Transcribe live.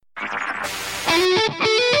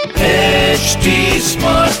HD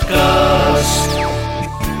Smartcast.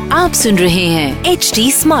 आप सुन रहे हैं HD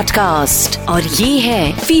Smartcast और ये है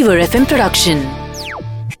Fever FM production.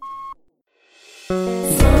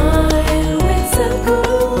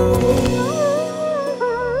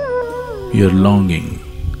 You're longing,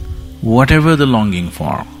 whatever the longing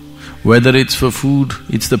for, whether it's for food,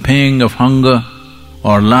 it's the pang of hunger,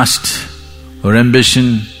 or lust, or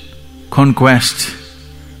ambition, conquest,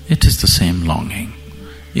 it is the same longing.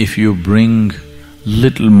 If you bring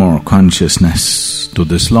little more consciousness to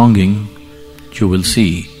this longing, you will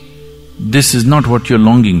see this is not what you're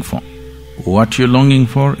longing for. What you're longing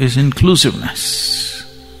for is inclusiveness.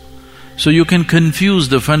 So you can confuse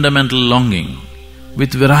the fundamental longing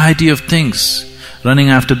with variety of things, running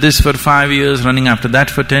after this for 5 years, running after that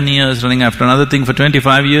for 10 years, running after another thing for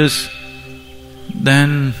 25 years.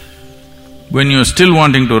 Then, when you're still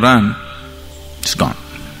wanting to run, it's gone.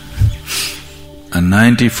 A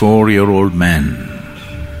 94-year-old man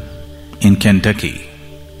in Kentucky,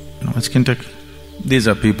 you know what's Kentucky? These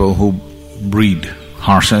are people who breed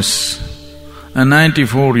horses. A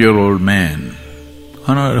 94-year-old man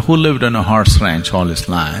who lived on a horse ranch all his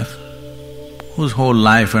life, whose whole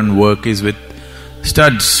life and work is with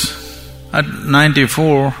studs. At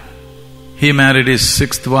 94, he married his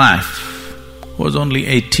sixth wife, who was only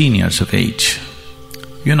 18 years of age.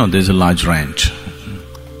 You know, there's a large ranch.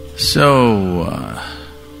 So,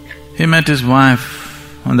 he met his wife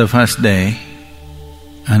on the first day,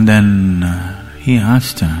 and then he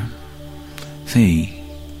asked her, "See,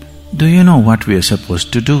 do you know what we are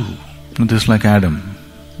supposed to do?" Just like Adam.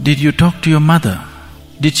 "Did you talk to your mother?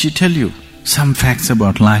 Did she tell you some facts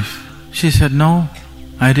about life?" She said, "No,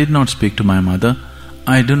 I did not speak to my mother.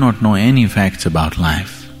 I do not know any facts about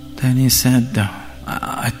life." Then he said,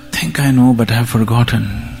 "I think I know, but I've forgotten.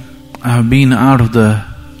 I've been out of the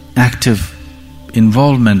active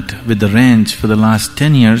involvement with the ranch for the last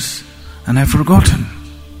 10 years and I've forgotten."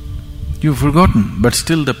 You've forgotten, but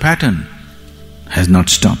still the pattern has not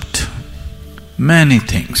stopped. Many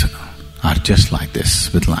things are just like this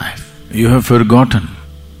with life. You have forgotten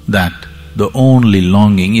that the only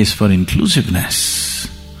longing is for inclusiveness.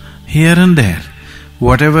 Here and there,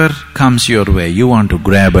 whatever comes your way, you want to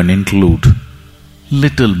grab and include,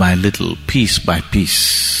 little by little, piece by piece.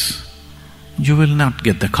 You will not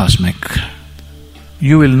get the cosmic,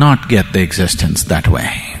 you will not get the existence that way,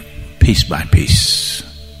 piece by piece.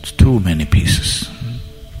 It's too many pieces.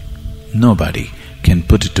 Nobody can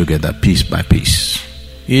put it together piece by piece.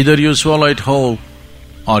 Either you swallow it whole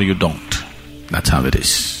or you don't. That's how it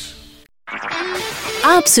is.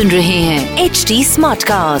 आप सुन रहे हैं HD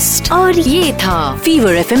Smartcast और ये था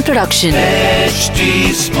Fever FM production. HD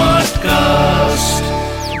Smartcast.